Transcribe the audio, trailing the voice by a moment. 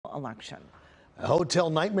election. A hotel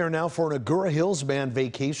nightmare now for an Agoura Hills man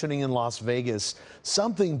vacationing in Las Vegas.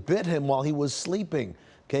 Something bit him while he was sleeping.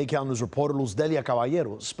 KCAL News reporter Luz Delia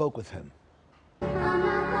Caballero spoke with him.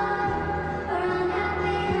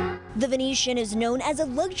 The Venetian is known as a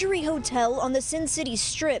luxury hotel on the Sin City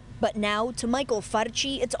Strip, but now, to Michael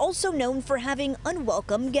Farchi, it's also known for having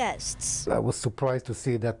unwelcome guests. I was surprised to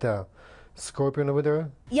see that scorpion over there.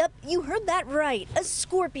 Yep, you heard that right, a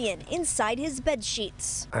scorpion inside his bed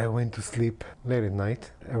sheets. I went to sleep late at night.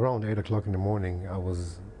 Around 8 o'clock in the morning, I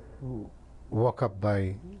was woke up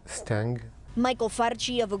by stung. Michael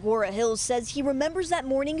Farchi of Agoura Hills says he remembers that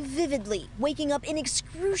morning vividly, waking up in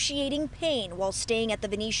excruciating pain while staying at the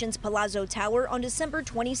Venetian's Palazzo Tower on December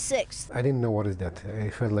 26th. I didn't know what is that.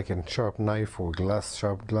 It felt like a sharp knife or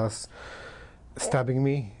sharp glass stabbing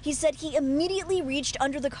me. He said he immediately reached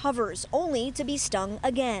under the covers, only to be stung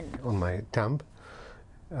again. On my thumb,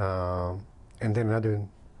 and then another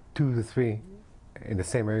 2 to 3 in the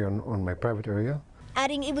same area on my private area.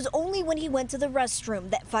 Adding it was only when he went to the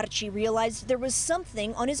restroom that Farchi realized there was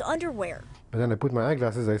something on his underwear. But then I put my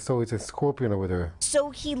eyeglasses, I saw it's a scorpion over there. So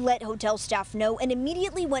he let hotel staff know and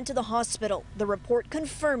immediately went to the hospital. The report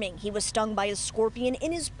confirming he was stung by a scorpion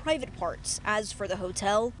in his private parts. As for the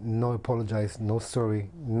hotel, no apologize, no sorry,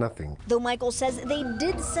 nothing. Though Michael says they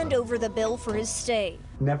did send over the bill for his stay.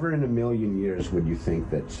 Never in a million years would you think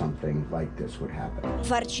that something like this would happen.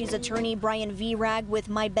 Farchi's attorney Brian Virag with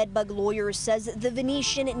My Bedbug Lawyers says the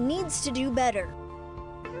Venetian needs to do better.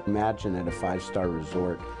 Imagine at a 5-star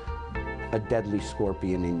resort, a deadly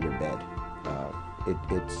scorpion in your bed.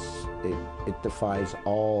 It defies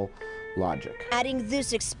all logic. Adding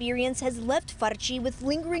this experience has left Farchi with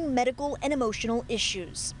lingering medical and emotional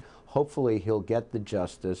issues. Hopefully he'll get the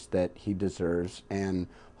justice that he deserves, and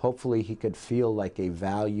hopefully he could feel like a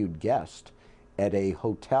valued guest at a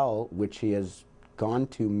hotel which he has gone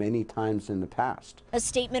to many times in the past. A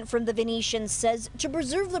statement from the Venetian says, to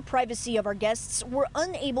preserve the privacy of our guests, we're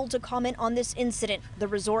unable to comment on this incident. The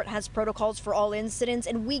resort has protocols for all incidents,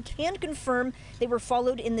 and we can confirm they were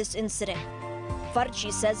followed in this incident.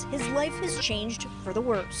 Farchi says his life has changed for the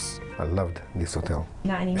worse. I loved this hotel.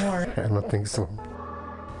 Not anymore. I don't think so.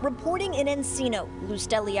 Reporting in Encino, Luz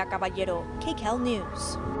Delia Caballero, KCAL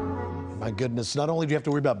News. My goodness, not only do you have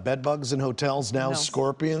to worry about bed bugs in hotels, now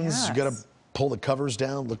scorpions. Yes. You got to pull the covers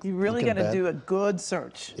down. You really got to do a good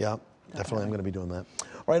search. Yeah, definitely I'm going to be doing that.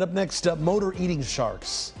 All right, up next, motor eating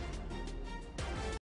sharks.